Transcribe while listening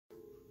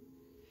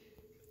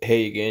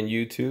Hey again,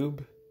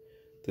 YouTube.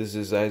 This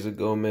is Isaac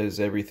Gomez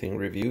Everything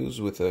Reviews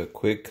with a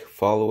quick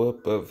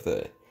follow-up of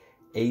the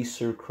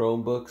Acer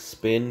Chromebook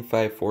Spin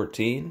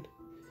 514.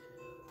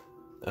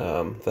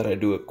 Thought I'd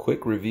do a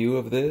quick review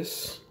of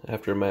this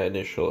after my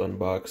initial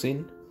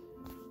unboxing.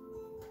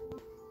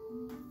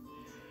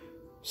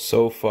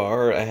 So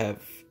far, I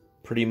have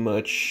pretty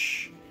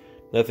much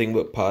nothing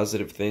but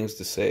positive things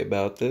to say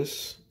about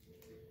this.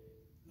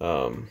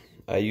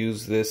 I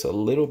use this a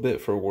little bit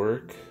for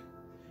work.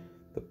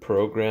 The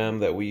program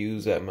that we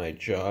use at my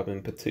job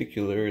in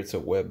particular, it's a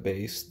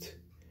web-based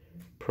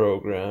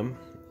program,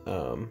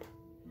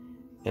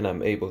 and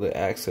I'm able to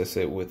access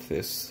it with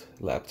this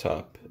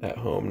laptop at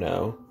home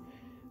now.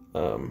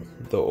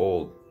 The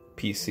old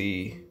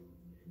PC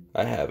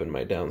I have in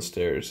my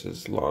downstairs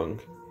has long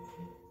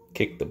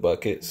kicked the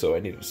bucket, so I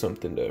needed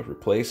something to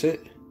replace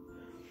it.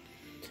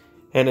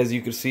 And as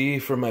you can see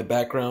from my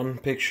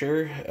background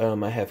picture,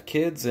 I have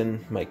kids,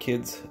 and my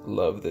kids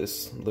love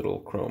this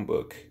little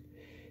Chromebook.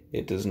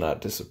 It does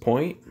not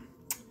disappoint.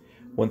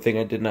 One thing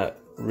I did not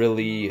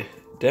really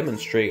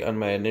demonstrate on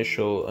my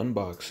initial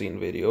unboxing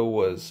video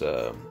was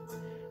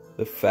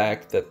the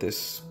fact that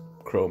this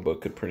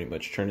Chromebook could pretty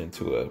much turn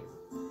into a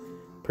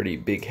pretty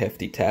big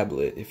hefty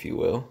tablet, if you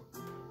will.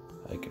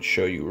 I can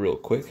show you real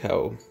quick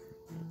how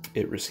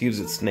it receives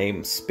its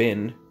name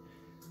Spin.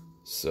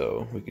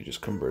 So we could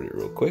just convert it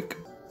real quick.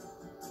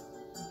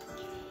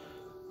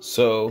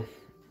 So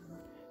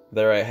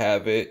there I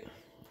have it,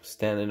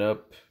 standing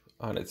up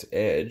on its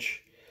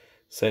edge,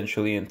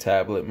 essentially in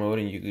tablet mode,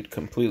 and you could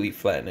completely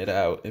flatten it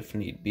out if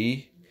need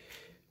be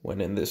when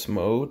in this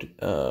mode.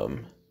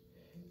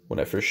 When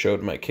I first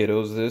showed my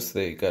kiddos this,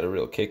 they got a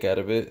real kick out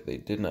of it. They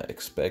did not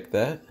expect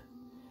that,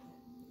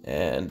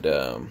 and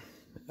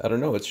I don't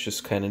know, it's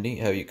just kind of neat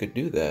how you could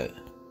do that.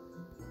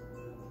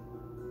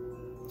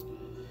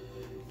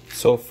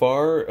 So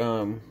far,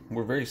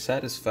 we're very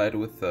satisfied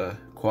with the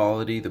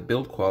quality, the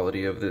build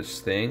quality of this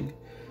thing.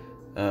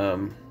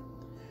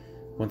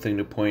 One thing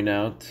to point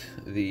out,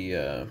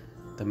 the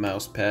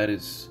mouse pad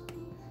is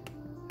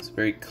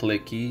very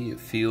clicky. It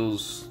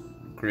feels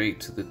great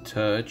to the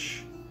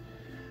touch.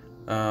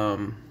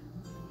 The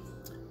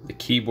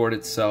keyboard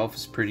itself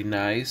is pretty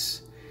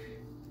nice.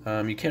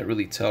 You can't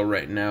really tell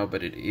right now,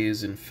 but it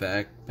is in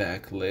fact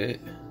backlit.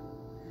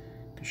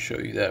 I can show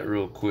you that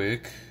real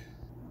quick.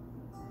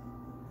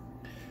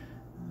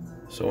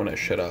 So when I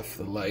shut off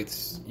the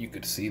lights, you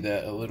could see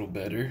that a little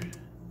better.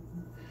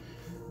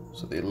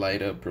 So they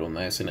light up real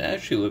nice, and it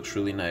actually looks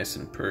really nice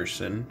in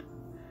person.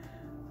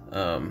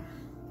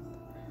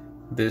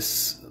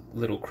 This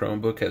little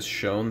Chromebook has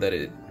shown that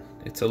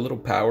it's a little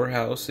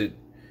powerhouse.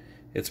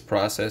 Its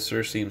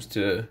processor seems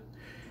to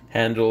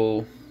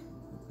handle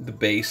the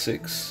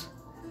basics.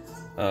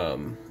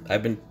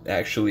 I've been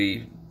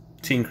actually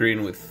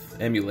tinkering with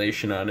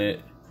emulation on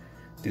it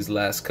these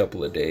last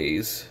couple of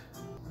days.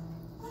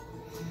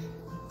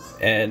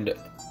 And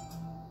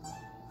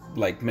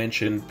like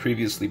mentioned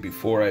previously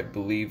before, I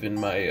believe in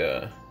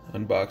my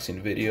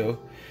unboxing video,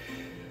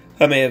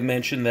 I may have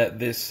mentioned that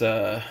this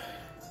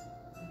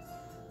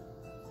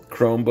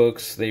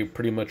Chromebooks, they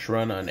pretty much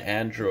run on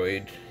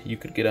Android. You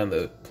could get on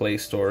the Play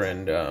Store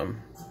and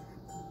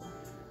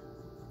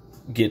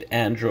get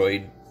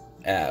Android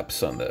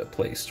apps on the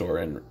Play Store,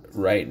 and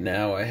right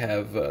now I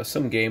have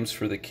some games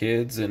for the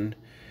kids and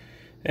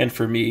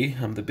for me.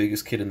 I'm the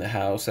biggest kid in the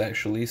house,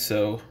 actually,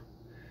 so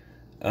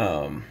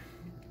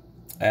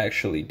I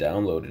actually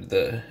downloaded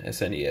the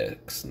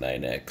SNES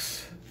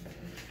 9X.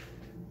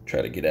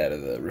 Try to get out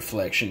of the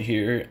reflection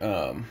here.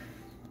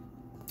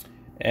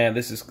 And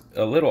this is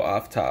a little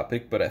off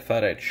topic, but I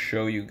thought I'd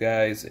show you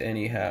guys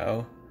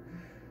anyhow.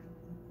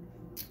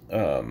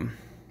 How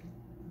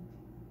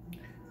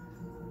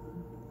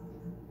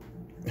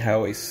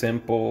a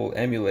simple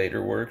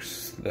emulator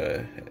works,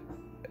 the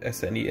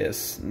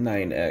SNES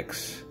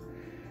 9X.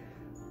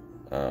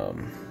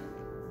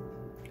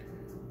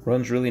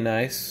 Runs really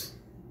nice.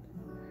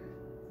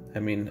 I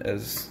mean,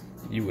 as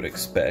you would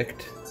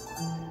expect.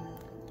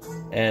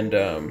 And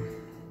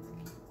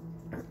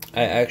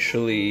I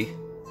actually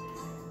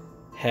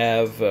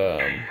have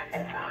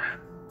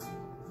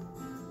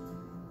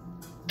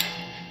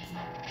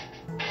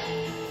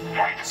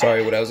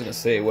sorry, what I was gonna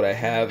say, what I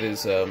have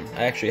is I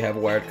actually have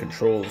wired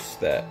controls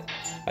that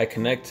I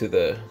connect to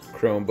the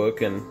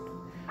Chromebook, and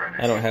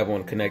I don't have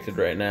one connected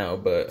right now,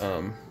 but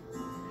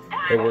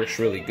it works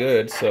really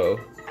good. So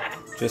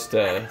just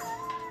a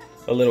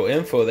little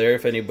info there,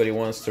 if anybody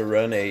wants to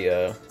run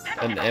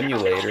an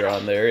emulator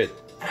on there, it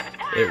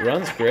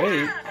runs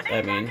great.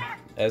 I mean,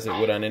 as it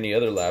would on any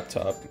other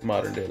laptop,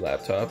 modern day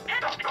laptop.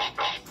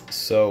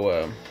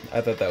 So I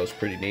thought that was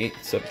pretty neat.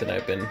 Something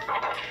I've been,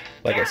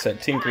 like I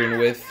said, tinkering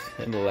with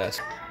in the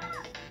last.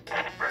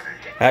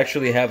 I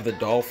actually have the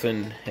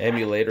Dolphin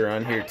Emulator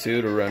on here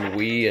too to run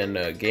Wii and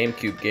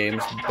GameCube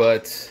games,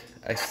 but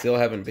I still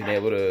haven't been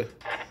able to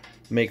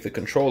make the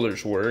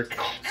controllers work,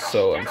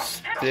 so I'm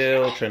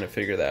still trying to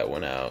figure that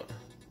one out.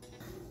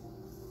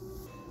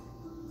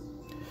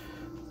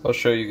 I'll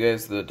show you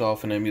guys the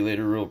Dolphin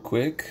Emulator real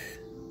quick.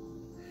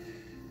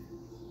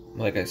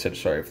 like I said,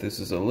 sorry if this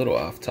is a little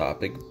off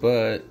topic,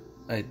 but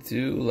I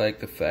do like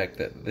the fact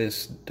that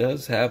this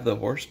does have the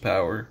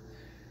horsepower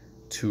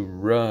to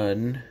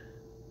run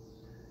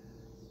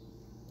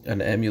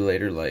an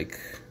emulator like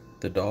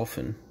the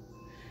Dolphin.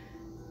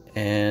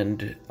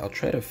 And I'll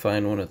try to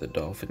find one of the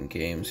Dolphin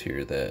games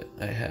here that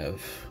I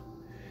have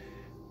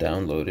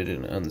downloaded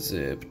and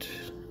unzipped.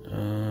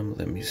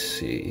 Let me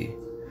see.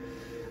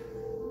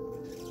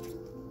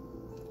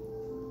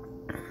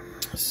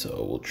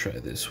 So we'll try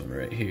this one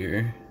right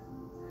here.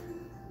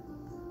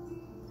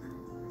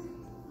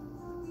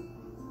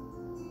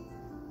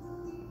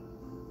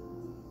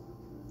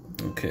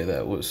 Okay,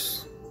 that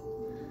was,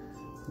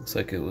 looks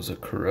like it was a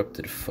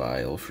corrupted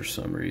file for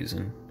some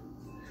reason.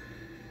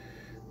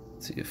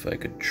 Let's see if I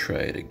could try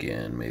it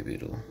again, maybe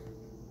it'll...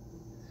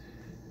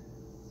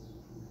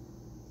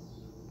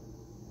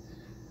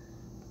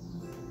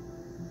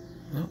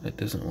 No, it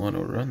doesn't want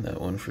to run that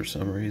one for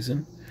some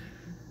reason.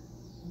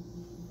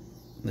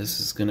 This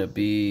is gonna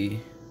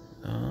be,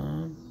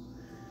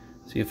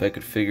 see if I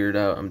could figure it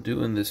out. I'm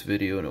doing this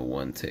video in a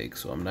one take,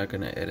 so I'm not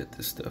gonna edit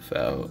this stuff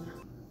out.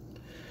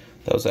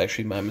 That was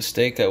actually my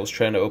mistake. I was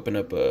trying to open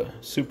up a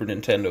Super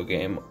Nintendo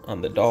game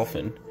on the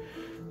Dolphin.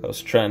 I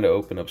was trying to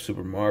open up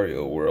Super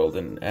Mario World,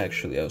 and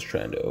actually I was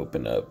trying to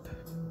open up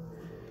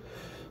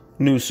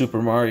New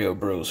Super Mario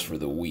Bros. For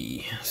the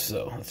Wii.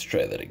 So let's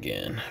try that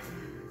again.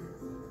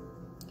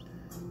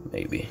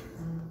 Maybe.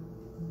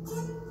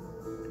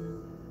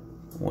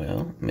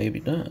 Well, maybe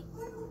not.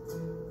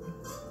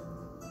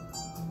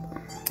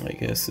 I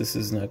guess this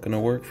is not going to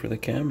work for the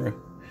camera.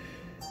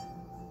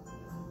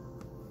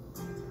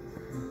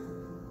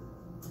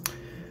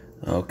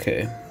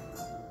 Okay.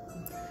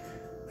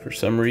 For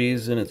some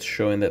reason, it's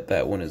showing that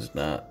that one is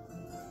not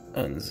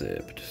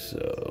unzipped,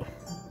 so...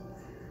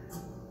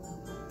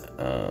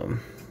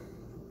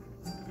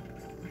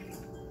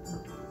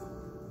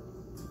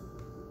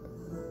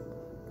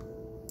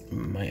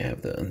 might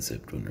have the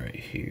unzipped one right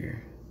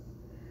here.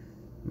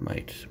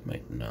 Might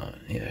not.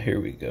 Yeah, here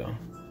we go.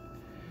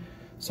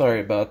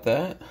 Sorry about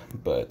that,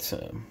 but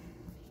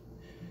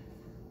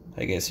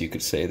I guess you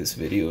could say this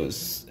video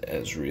is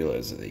as real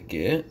as they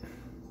get.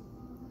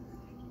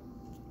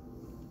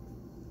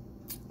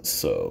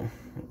 So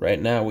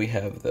right now we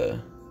have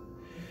the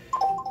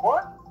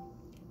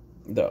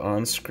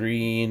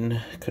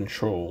on-screen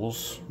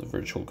controls, the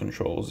virtual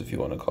controls, if you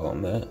want to call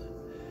them that.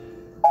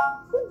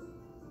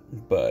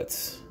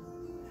 But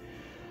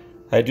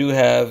I do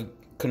have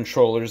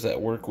controllers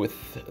that work with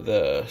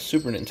the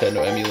Super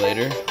Nintendo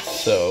emulator,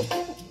 so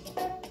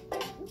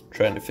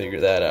trying to figure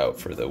that out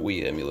for the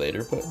Wii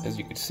emulator. But as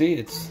you can see,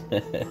 it's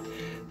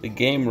the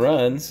game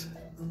runs,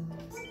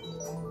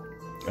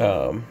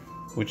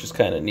 which is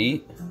kind of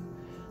neat.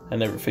 I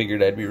never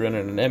figured I'd be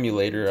running an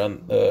emulator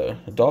on a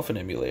Dolphin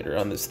emulator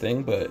on this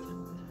thing, but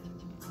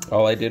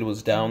all I did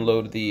was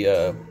download the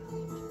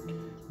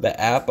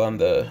app on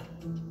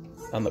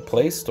the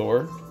Play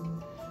Store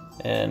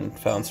and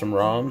found some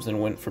ROMs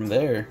and went from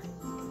there.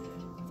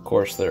 Of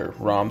course, they're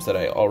ROMs that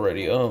I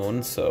already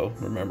own, so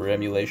remember,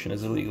 emulation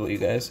is illegal, you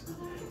guys.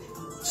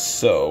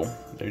 So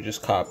they're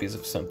just copies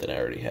of something I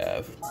already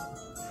have.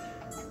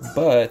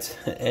 But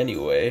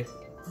anyway,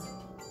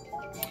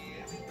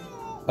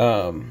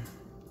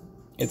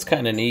 it's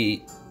kind of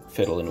neat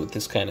fiddling with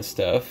this kind of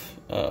stuff.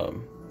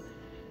 And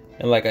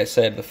like I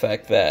said, the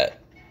fact that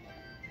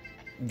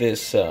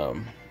this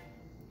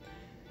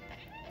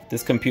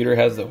this computer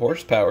has the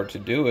horsepower to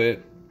do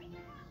it,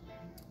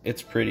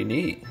 it's pretty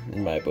neat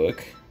in my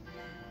book.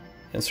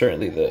 And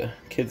certainly the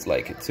kids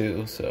like it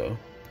too, so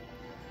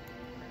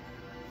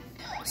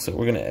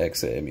we're gonna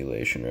exit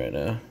emulation right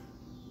now.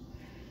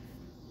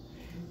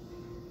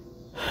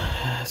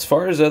 As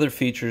far as other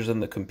features on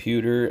the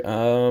computer,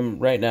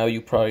 right now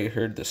you probably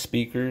heard the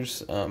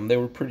speakers. They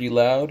were pretty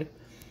loud.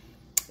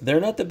 They're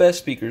not the best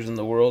speakers in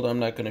the world, I'm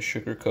not gonna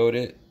sugarcoat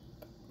it.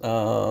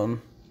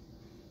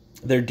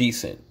 They're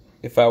decent.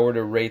 If I were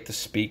to rate the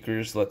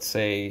speakers, let's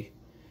say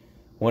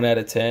 1 out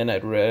of 10,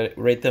 I'd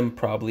rate them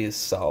probably a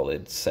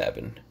solid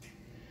 7,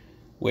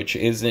 which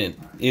isn't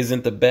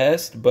the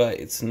best, but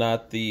it's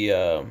not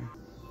the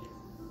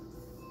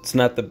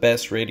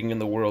best rating in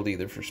the world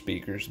either for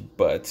speakers.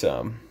 But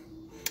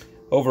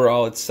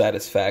overall, it's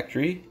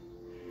satisfactory.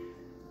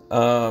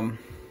 Would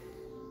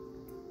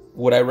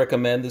I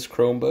recommend this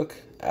Chromebook?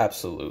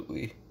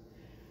 Absolutely.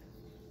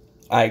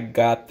 I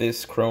got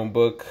this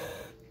Chromebook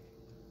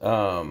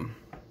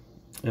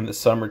in the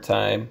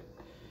summertime.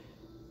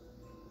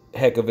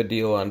 Heck of a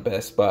deal on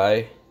Best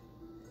Buy.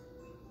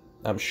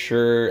 I'm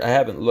sure, I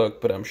haven't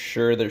looked, but I'm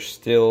sure there's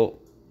still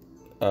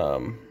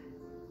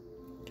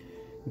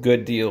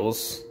good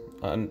deals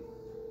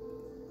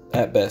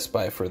at Best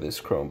Buy for this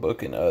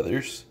Chromebook and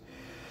others.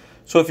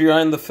 So if you're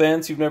on the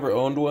fence, you've never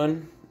owned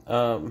one,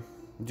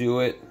 do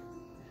it.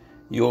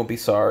 You won't be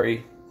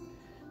sorry.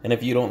 And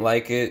if you don't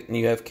like it and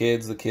you have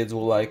kids, the kids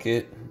will like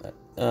it.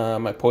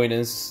 My point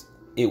is,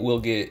 it will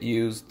get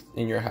used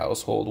in your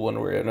household one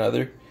way or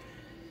another.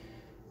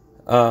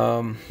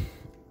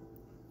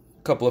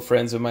 couple of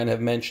friends of mine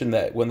have mentioned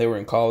that when they were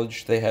in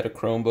college, they had a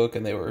Chromebook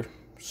and they were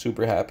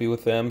super happy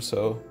with them.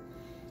 So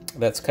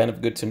that's kind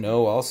of good to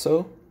know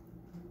also.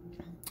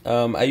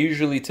 I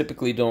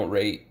typically don't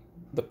rate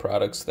the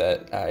products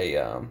that I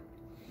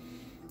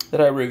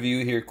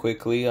review here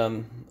quickly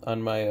on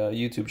my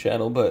YouTube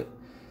channel, but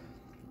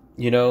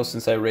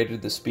since I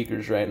rated the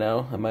speakers right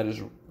now, I might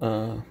as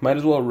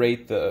well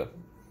rate the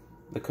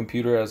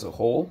computer as a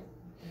whole.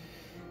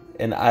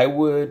 And I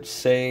would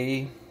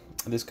say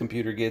this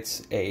computer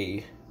gets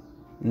a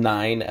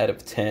 9 out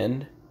of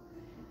 10.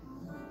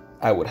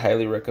 I would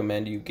highly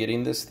recommend you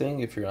getting this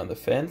thing if you're on the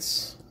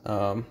fence.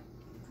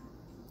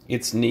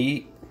 It's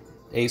neat.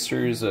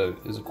 Acer is a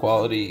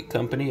quality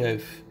company.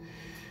 I've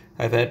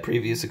had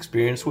previous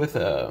experience with.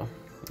 A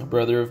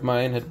brother of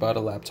mine had bought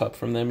a laptop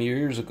from them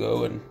years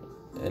ago,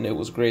 and it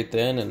was great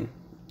then, and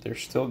they're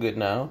still good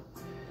now.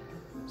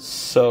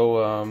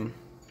 So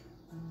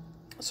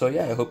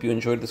yeah, I hope you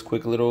enjoyed this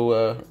quick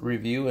little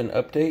review and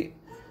update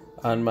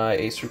on my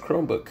Acer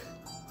Chromebook.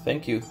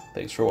 Thank you.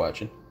 Thanks for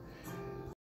watching.